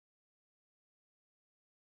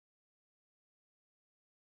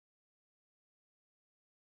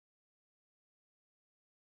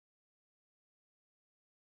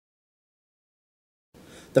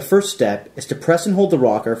The first step is to press and hold the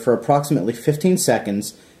rocker for approximately 15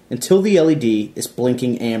 seconds until the LED is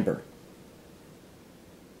blinking amber.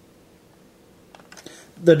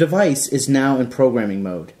 The device is now in programming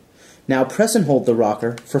mode. Now press and hold the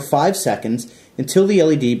rocker for 5 seconds until the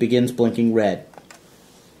LED begins blinking red.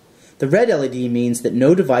 The red LED means that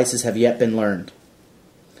no devices have yet been learned.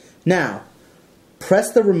 Now,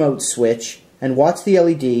 press the remote switch and watch the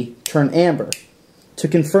LED turn amber to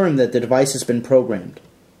confirm that the device has been programmed.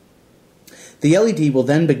 The LED will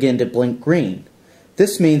then begin to blink green.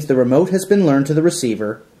 This means the remote has been learned to the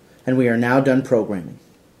receiver and we are now done programming.